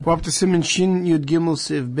We're up to Siman Shin Yud Gimel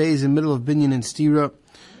Siv Beis in the middle of Binyan and Stira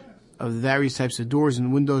of the various types of doors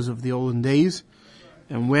and windows of the olden days,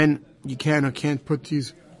 and when you can or can't put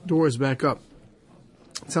these doors back up.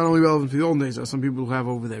 It's not only relevant for the olden days. There are some people who have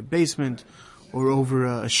over their basement or over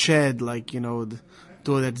a shed, like, the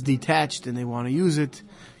door that's detached and they want to use it,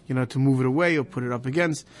 to move it away or put it up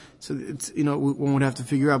against. So it's, one would have to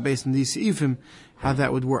figure out based on these seifim how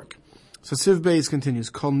that would work. So Siv Beis continues.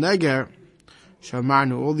 Kol Neger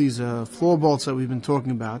Shamarnu, all these floor bolts that we've been talking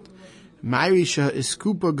about. Ma'arisha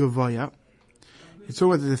iskupa gavaya. It's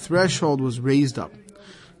talking about that the threshold was raised up.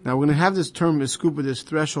 Now we're going to have this term iskupa, this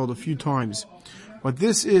threshold, a few times. What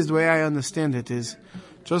this is, the way I understand it, is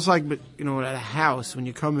just like at a house when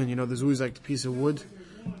you come in, there's always like the piece of wood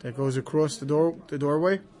that goes across the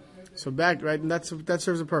doorway. So back, right, and that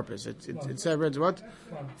serves a purpose. It separates what?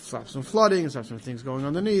 Stops from flooding, stops from things going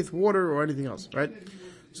underneath, water or anything else, right?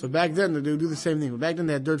 So back then, they would do the same thing. Back then,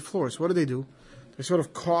 they had dirt floors. What do? They sort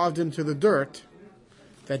of carved into the dirt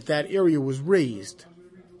that area was raised.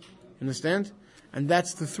 Understand? And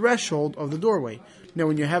that's the threshold of the doorway. Now,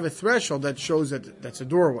 when you have a threshold, that shows that that's a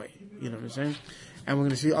doorway. You know what I'm saying? And we're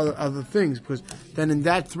going to see other things, because then in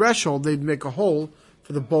that threshold, they'd make a hole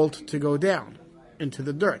for the bolt to go down into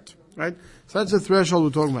the dirt. Right? So that's the threshold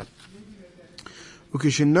we're talking about.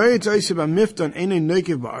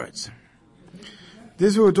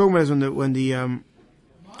 This is what we're talking about, is when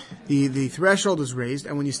the threshold is raised,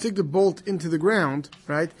 and when you stick the bolt into the ground,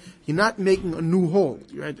 right, you're not making a new hole,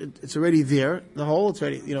 right? It's already there, the hole, it's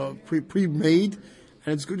already, pre-made,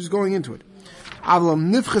 and it's just going into it.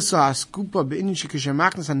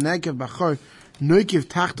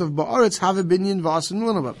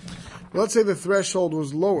 Let's say the threshold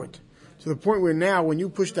was lowered to the point where now, when you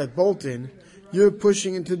push that bolt in, you're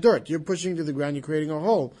pushing into dirt, you're pushing into the ground, you're creating a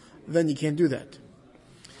hole. Then you can't do that.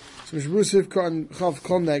 These floor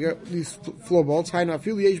bolts, even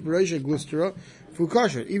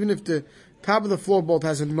if the top of the floor bolt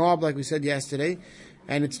has a knob, like we said yesterday,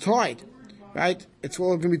 and it's tied, right? It's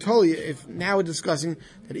all going to be told you. If now we're discussing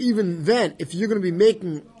that even then, if you're going to be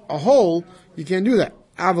making a hole, you can't do that.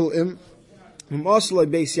 If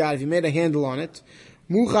you made a handle on it,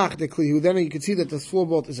 then you can see that the floor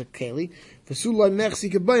bolt is a keli.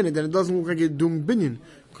 Then it doesn't look like a dum binyan,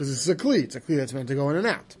 because it's a kli. It's a kli that's meant to go in and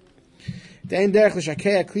out. You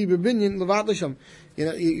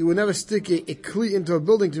would never stick a kli into a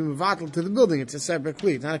building to mevatel to the building. It's a separate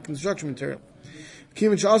kli. It's not a construction material.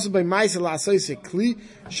 Once you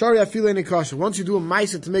do a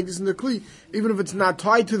maisa to make this into a kli, even if it's not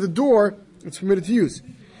tied to the door, it's permitted to use.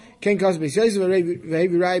 Ken Kosbis Yosef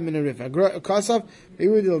Revi Rai Min Arif Kosav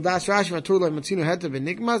Eudil Das Rashi Vaturla Matzino Heta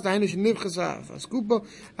Benikmas Dainish Nivchasa Skupa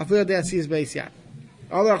Afir Der Sees Base Yat.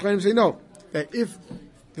 Other Achronim say no, that if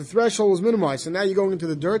the threshold was minimized, so now you're going into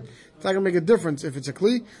the dirt, it's not going to make a difference if it's a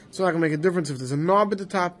kli, it's not going to make a difference if there's a knob at the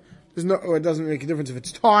top, or it doesn't make a difference if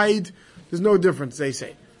it's tied, there's no difference, they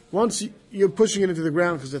say. Once you're pushing it into the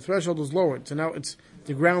ground because the threshold was lowered, so now it's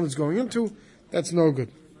the ground it's going into, that's no good.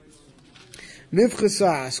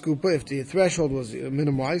 Nifchasa skupa, if the threshold was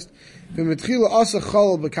minimized.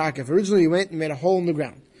 Originally you went and made a hole in the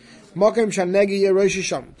ground.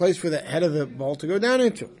 Place for the head of the bolt to go down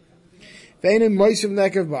into. And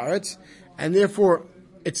therefore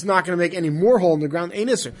it's not going to make any more hole in the ground.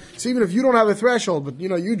 So even if you don't have a threshold, but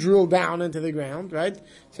you drill down into the ground, right?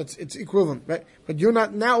 So it's equivalent, right? But you're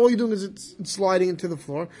not, now all you're doing is it's sliding into the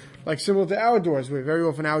floor, like similar to our doors, where very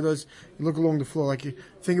often our doors, you look along the floor, like you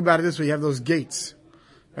think about it this way, you have those gates,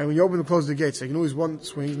 right? When you open and close the gates, like one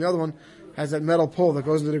swings, and the other one has that metal pole that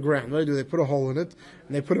goes into the ground. What do? They put a hole in it,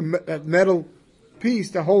 and they put a metal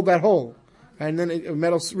piece to hold that hole, right? And then a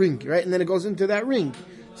metal ring, right? And then it goes into that ring.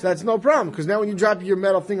 So that's no problem, because now when you drop your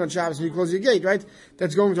metal thing on Shabbos and you close your gate, right,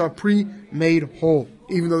 that's going to a pre-made hole,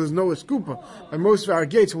 even though there's no eskupa. By most of our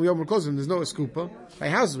gates, when we open and close them, there's no eskupa. By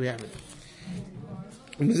houses, we have it.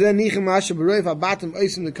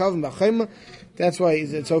 That's why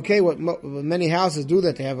it's okay what many houses do,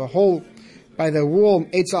 that they have a hole by the wall,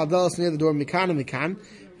 near the door, mikan.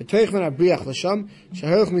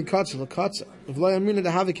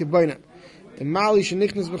 The mali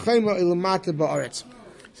shenichnas b'chayma ilamata ba'aretz.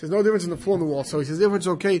 There's no difference in the floor and the wall. So he says, if it's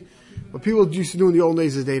okay, what people used to do in the old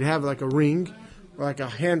days is they'd have like a ring, or like a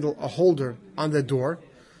handle, a holder on the door.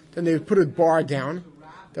 Then they would put a bar down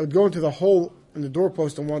that would go into the hole in the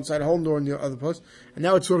doorpost on one side, a hole in the door on the other post, and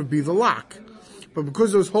that would sort of be the lock. But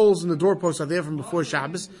because those holes in the doorpost are there from before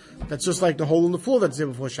Shabbos, that's just like the hole in the floor that's there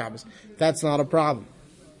before Shabbos. That's not a problem.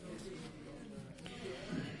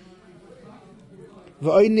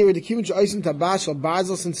 Since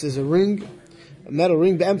there's a ring a metal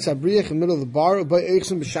ring, be'emtza briach, in the middle of the bar, by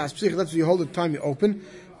eichsum b'shas psich, that's what you hold it the time you open.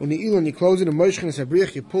 When you elon, you close it, and moishchin is a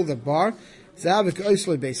briach, you pull that bar. Zavik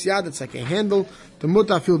oisloi beis yad, it's like a handle. The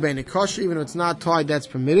muta fil bein kosher, even if it's not tied, that's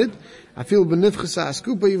permitted. I feel benifchasa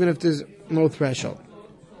askupa, even if there's no threshold.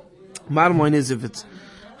 Bottom line is, if it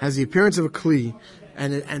has the appearance of a kli,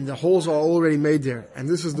 and the holes are already made there, and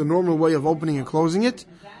this is the normal way of opening and closing it,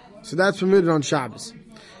 so that's permitted on Shabbos.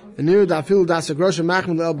 The near dafil dasagrosha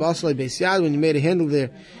machmir el baslei beis yad, when you made a handle there,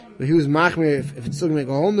 but he was machmir if it's still going to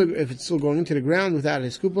go home, if it's still going into the ground without a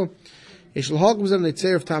skupa. The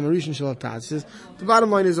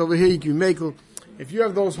bottom line is over here you can make, if you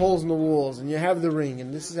have those holes in the walls and you have the ring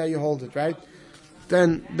and this is how you hold it, right?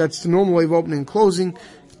 Then that's the normal way of opening and closing.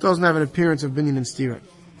 It doesn't have an appearance of binyan and stira.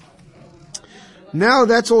 Now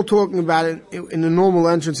that's all talking about it in the normal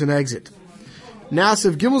entrance and exit. Now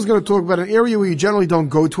Sif Gimel is going to talk about an area where you generally don't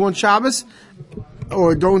go to on Shabbos,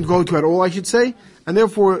 or don't go to at all, I should say, and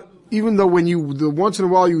therefore, even though once in a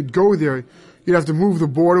while you would go there, you'd have to move the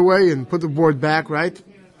board away and put the board back, right?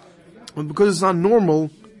 And because it's not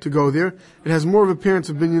normal to go there, it has more of appearance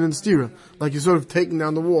of binyan and stira, like you're sort of taking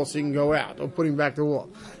down the wall so you can go out, or putting back the wall.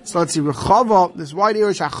 So let's see, Rechava, this wide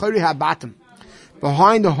area, Shachari HaBatim,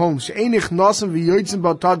 behind the home, She'enich Nasim V'yoytzim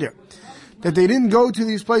B'Tadir, that they didn't go to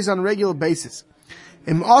these places on a regular basis.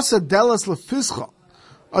 Im Asa Delas Lefischa,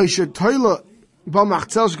 Oisha Toila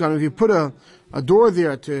B'Machzel Shkan, if you put a door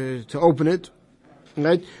there to open it,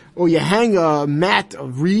 right? Or you hang a mat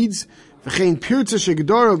of reeds, or you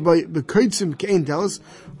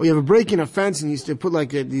have a break in a fence and you used to put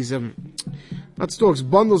like these, not stalks,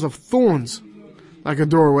 bundles of thorns, like a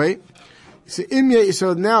doorway. So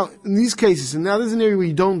now, in these cases, and now this is an area where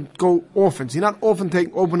you don't go often, so you're not often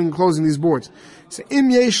opening and closing these boards. So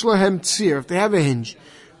if they have a hinge,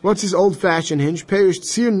 what's his old-fashioned hinge? Perish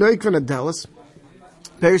tzir noikvan adelis.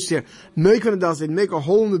 Perish tzir noikvan adelis, they'd make a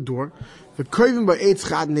hole in the door,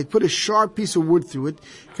 and they put a sharp piece of wood through it,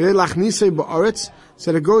 so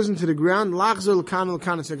that it goes into the ground,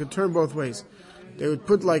 so it could turn both ways. They would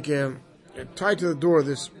put like tied to the door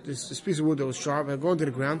this piece of wood that was sharp, and go into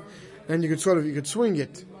the ground, and you could swing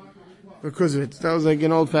it because of it. That was like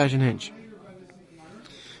an old-fashioned hinge.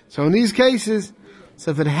 So in these cases,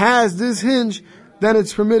 so if it has this hinge, then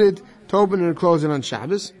it's permitted to open and close it on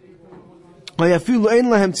Shabbos. Let's say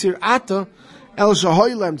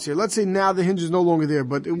now the hinge is no longer there,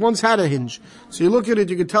 but it once had a hinge. So you look at it,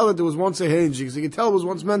 you can tell that there was once a hinge, because you can tell it was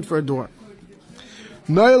once meant for a door.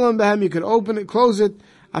 You could open it, close it,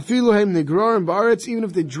 even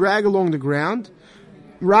if they drag along the ground,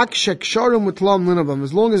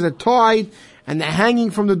 as long as they're tied and they're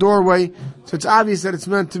hanging from the doorway, so it's obvious that it's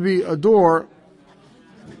meant to be a door.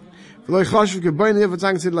 It's obvious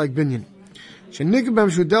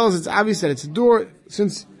that it's a door,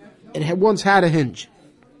 since it once had a hinge.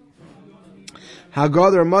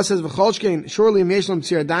 However, Rama says, surely if it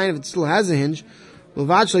still has a hinge, like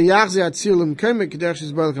I see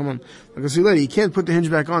later, you can't put the hinge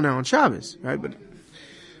back on now on Shabbos, right? But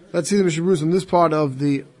let's see the Mishnah Berurah on this part of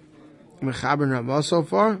the Mechaber and Rama so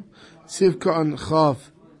far. Sivka on Chav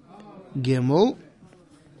Gimel.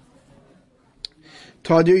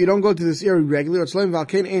 Tadir, you don't go to this area regularly. It's like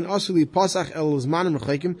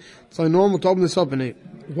normal to open this up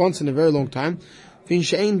once in a very long time.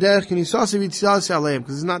 Because it's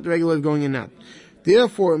not the regular way of going in and out.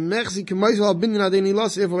 Therefore, by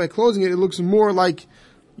closing it, it looks more like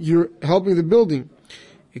you're helping the building.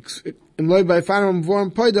 Unless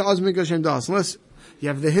you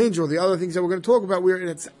have the hinge or the other things that we're going to talk about, where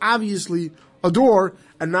it's obviously a door,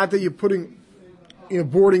 and not that you're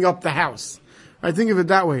boarding up the house. I think of it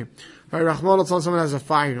that way. Right, Rahman al someone has a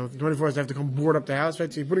fire, 24 hours, they have to come board up the house,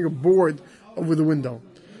 right? So you're putting a board over the window.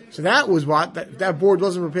 So that was what, that board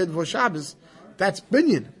wasn't prepared before Shabbos. That's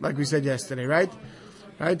binyan, like we said yesterday, right?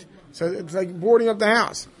 Right? So it's like boarding up the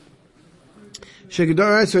house. So it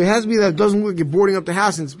has to be that it doesn't look like you're boarding up the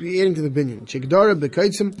house and it's adding to the binyan. Shekidara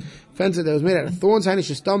bekaitzim, fence that was made out of thorns,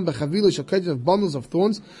 hainish shestam bechavilu shekaitzim, of bundles of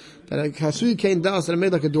thorns, that a kasui kain das, that are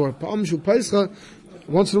made like a door. Pa'am shu paischa,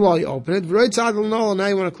 once in a while you open it. V'roi tzadal no, now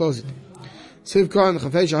you want to close it. Sivka,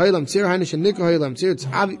 chafesh ha'olam tzir, hainish and nikah ha'olam tzir, it's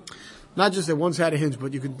not just that once had a hinge,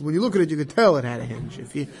 but when you look at it, you could tell it had a hinge.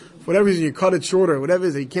 If for whatever reason you cut it shorter, whatever it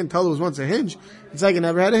is that you can't tell it was once a hinge, it's like it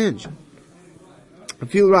never had a hinge. I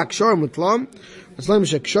feel rak sharm with tlam. Aslam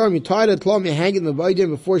shek sharm, you tie it tlam, you hang it in the baydim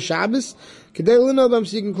before Shabbos. Kedei linobam,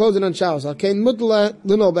 so you can close it on Shabbos. Alkein mutla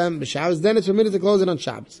linobam b'Shabbos, then it's permitted to close it on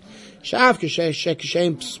Shabbos. Shav kashay shek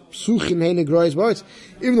kashem psuchin heine grois boards.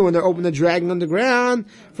 Even though when they're open, they're dragging on the ground.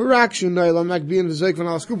 For rak shun noilam makbiim v'zoik van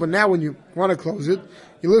al scoop. But now when you want to close it,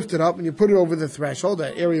 you lift it up and you put it over the threshold,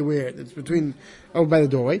 that area where it's between, over by the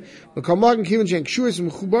doorway. But since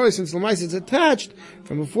Lamais it's attached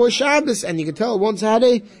from before Shabbos, and you can tell once it had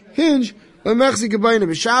a hinge,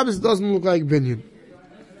 but Shabbos doesn't look like binyan.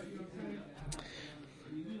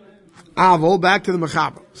 Aval, back to the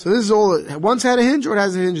mechaber. So this is all, it once had a hinge or it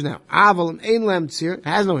has a hinge now. Aval, and ein lam tzir, it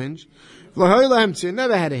has no hinge. V'lahoy lam tzir,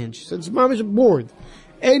 never had a hinge. So it's mamish a board.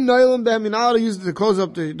 Ein noilam behem, you're not allowed to use it to close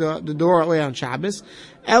up the door away on Shabbos.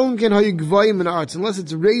 Elam ken hoy gvoyim in arts, unless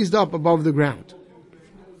it's raised up above the ground.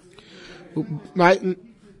 Right?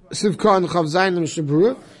 Sivka and Chav Zayin and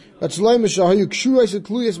Mishabura. That's Shloim Shahayu Kshuas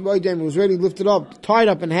Kluyas Moedem, was already lifted up, tied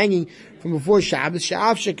up and hanging from before Shabbos.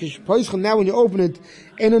 Now when you open it,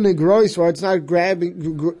 in an grois, or it's not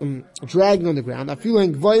dragging on the ground. I feel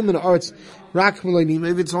like Gvoyim in arts, Rak Meloni,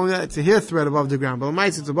 maybe it's only that, it's a hair thread above the ground, but the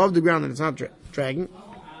mice, it's above the ground and it's not dragging.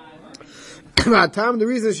 The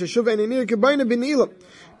reason is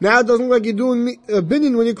now it doesn't look like you're doing a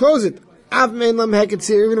binyan when you close it. Even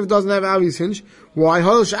if it doesn't have obvious hinge. Why?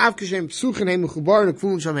 Since even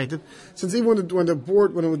when the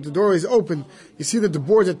door is open, you see that the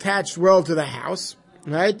board's attached well to the house,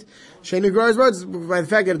 right? By the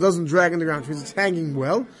fact that it doesn't drag on the ground, which means it's hanging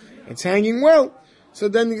well. It's hanging well. So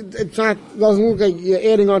then doesn't look like you're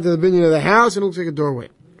adding onto the binyan of the house, it looks like a doorway.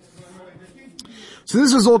 So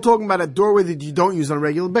this is all talking about a doorway that you don't use on a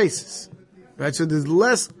regular basis. Right? So there's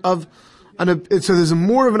less of so there's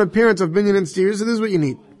more of an appearance of binyan exterior, so this is what you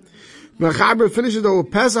need. Mechaber finishes though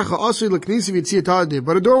with Pesach ha'asri l'knisi v'tziat,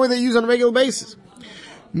 but a doorway they use on a regular basis.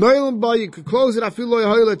 Noilam ba, you could close it,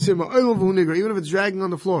 even if it's dragging on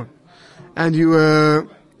the floor. And you've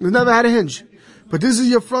never had a hinge. But this is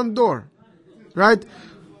your front door. Right?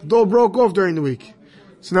 The door broke off during the week.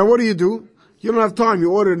 So now what do? You don't have time.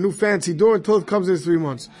 You order a new fancy door until it comes in 3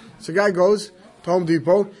 months. So a guy goes to Home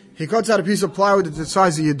Depot, he cuts out a piece of plywood that's the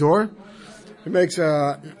size of your door. He makes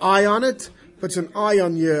an eye on it, puts an eye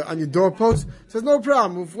on your doorpost. Says, no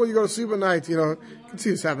problem, before you go to sleep at night, you can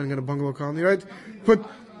see this happening in a bungalow colony, right? Put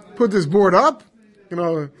this board up,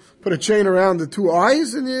 put a chain around the 2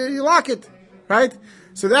 eyes, and you lock it, right?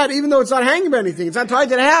 So that, even though it's not hanging by anything, it's not tied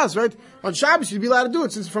to the house, right? On Shabbos, you'd be allowed to do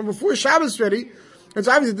it, since from before Shabbos ready, it's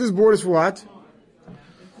obvious that this board is for what?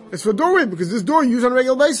 It's for doorway, because this door you use on a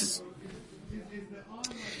regular basis.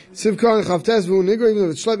 Sivkar and Chavtes v'unigra, even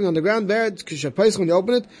if it's sleeping on the ground, there, it's kishapais when you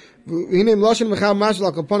open it. He named Lashon Mechal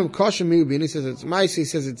Mashal Akaponim Kosher Miubi. He says it's mice. He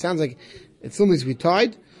says it sounds like it still needs to be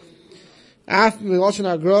tied. After Lashon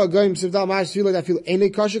Agra going Sivdal Mash feel like I feel any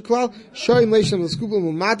kosher klal. Shoyim Leisham L'Skupel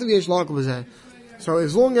Mumatav Yesh Lakal B'Zeh. So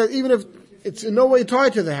as long as even if it's in no way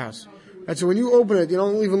tied to the house, right? So when you open it, you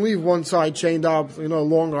don't even leave one side chained up,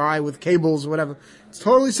 longer eye with cables or whatever. It's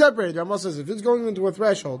totally separated. Rambam says if it's going into a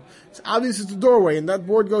threshold, it's obvious it's a doorway, and that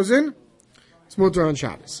board goes in, it's mutar on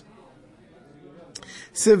Shabbos.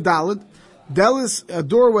 Siv Daled, Del is a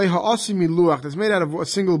doorway ha'asi miluach that's made out of a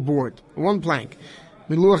single board, one plank.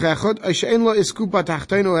 Miluach echad, she'en lo iskupa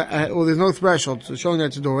tachtenu, or there's no threshold, so showing that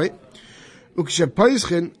it's a doorway.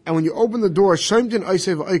 Ukshepayschin, and when you open the door, shemtin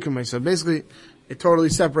oisev oikamay, so basically it totally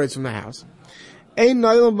separates from the house. Ein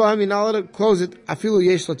nailam b'ham, you're not allowed to close it, afilu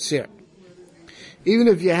yesh l'tzir. Even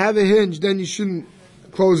if you have a hinge, then you shouldn't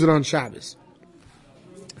close it on Shabbos.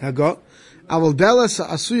 Hago, avol delas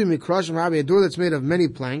asuya mikrashim habi, a door that's made of many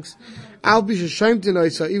planks. Al b'shashaimtin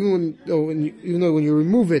oisa, even when you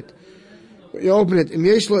remove it, you open it. Im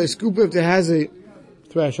yesh lo eskupa, if it has a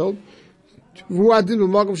threshold. V'uadin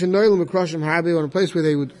b'makom shenoilam mikrashim habi, on a place where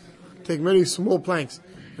they would take many small planks,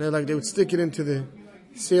 and they would stick it into the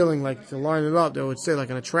ceiling, like to line it up. They would stay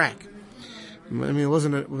like on a track. I mean, it was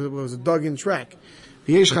a dug-in track.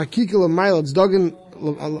 It's dug in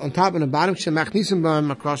on top and the bottom.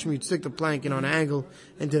 You'd stick the plank, on an angle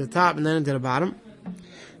into the top and then into the bottom.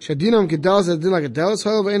 Since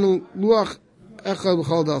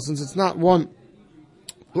it's not one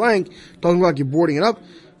plank, it doesn't look like you're boarding it up,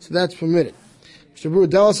 so that's permitted. Since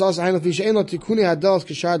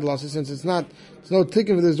it's not, there's no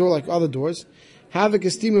ticking for this door like other doors. Havik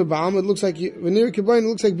estima ba'am, it looks like veneer kibayin, it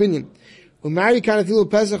looks like binyan. So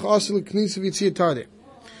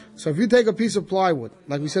if you take a piece of plywood,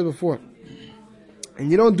 like we said before, and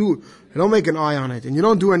you don't make an eye on it, and you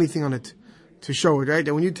don't do anything on it to show it, right?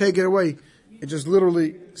 And when you take it away, it just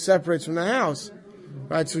literally separates from the house,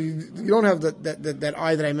 right? So you don't have that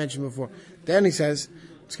eye that I mentioned before. Then he says,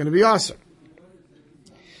 it's going to be awesome.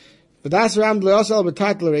 But that's the Ram says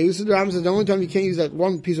the only time you can't use that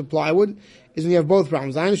one piece of plywood is when you have both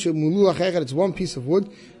problems. It's one piece of wood.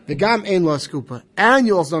 The gam ein lo skupa, and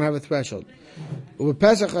you also don't have a threshold. So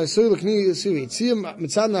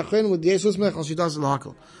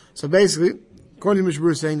basically, according to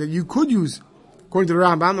Mishbur, saying that you could use, according to the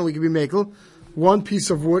Rambam, that we could be makel, one piece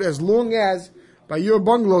of wood, as long as by your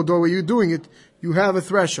bungalow door where you're doing it, you have a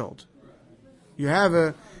threshold. You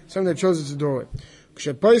have something that shows it's a doorway.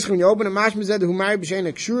 When you open a mashmized who married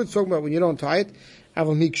b'shein kshur, it's talking about when you don't tie it.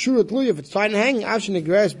 If it's tied and hanging, afshin the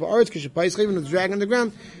grass, but arts even if it's dragging on the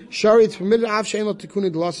ground, shari it's permitted afshin lo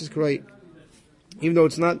tikuni the loss is correct, even though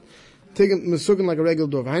it's not taken mesukin like a regular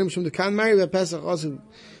door. Since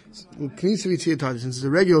it's a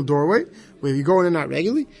regular doorway, where you go in and out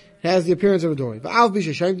regularly, it has the appearance of a doorway.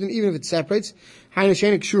 Even if it separates,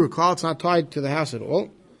 it's not tied to the house at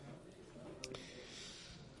all.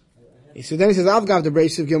 So then he says, Avgav the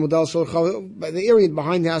Brasiv Gimodal Shol, by the area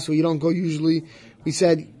behind the house where you don't go usually, we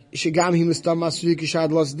said, Shigam Himistam Masri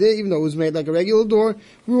Kishad Los Day, even though it was made like a regular door,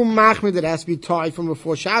 we were machmir that has to be tied from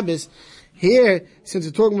before Shabbos. Here, since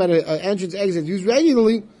we're talking about an entrance exit used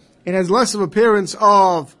regularly, it has less of appearance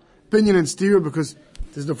of binyan and steer because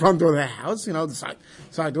there's the front door of the house, the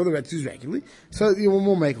side door that's used regularly. So you will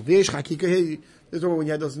more make it. There's when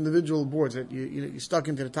you had those individual boards that you're stuck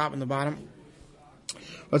into the top and the bottom.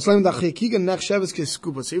 So even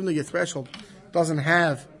though your threshold doesn't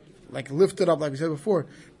have, lifted up like we said before,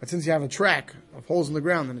 but since you have a track of holes in the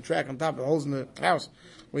ground and a track on top of holes in the house,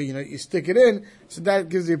 where you stick it in, so that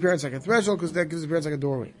gives the appearance like a threshold, because that gives the appearance like a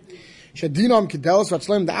doorway. Even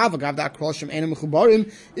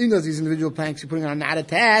though these individual planks you're putting on are not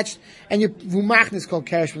attached, and your vumachn is called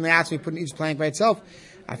kerish from the outside, you're putting each plank by itself.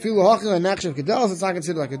 I feel it's not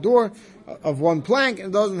considered like a door of one plank, and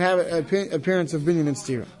it doesn't have an appearance of binyan and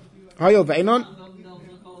stira.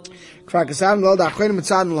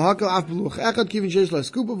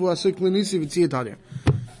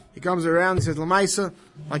 He comes around, he says, Lamaisa,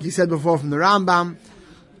 like he said before from the Rambam,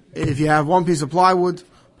 if you have one piece of plywood,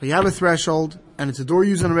 but you have a threshold, and it's a door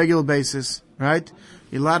used on a regular basis, right?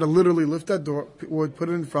 You're allowed to literally lift that door, put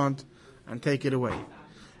it in front, and take it away.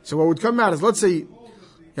 So what would come out is, let's say you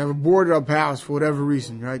have a boarded up house for whatever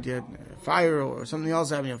reason, right? You had fire or something else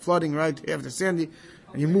happening, you have flooding, right? You have the sandy,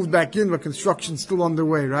 and you moved back in, but construction's still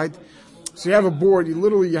underway, right? So you have a board, you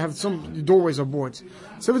have your doorways are boards.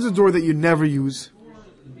 So if it's a door that you never use,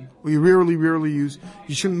 or you rarely use,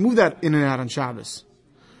 you shouldn't move that in and out on Shabbos.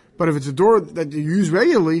 But if it's a door that you use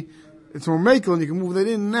regularly, it's more makel, and you can move that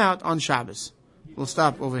in and out on Shabbos. We'll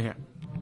stop over here.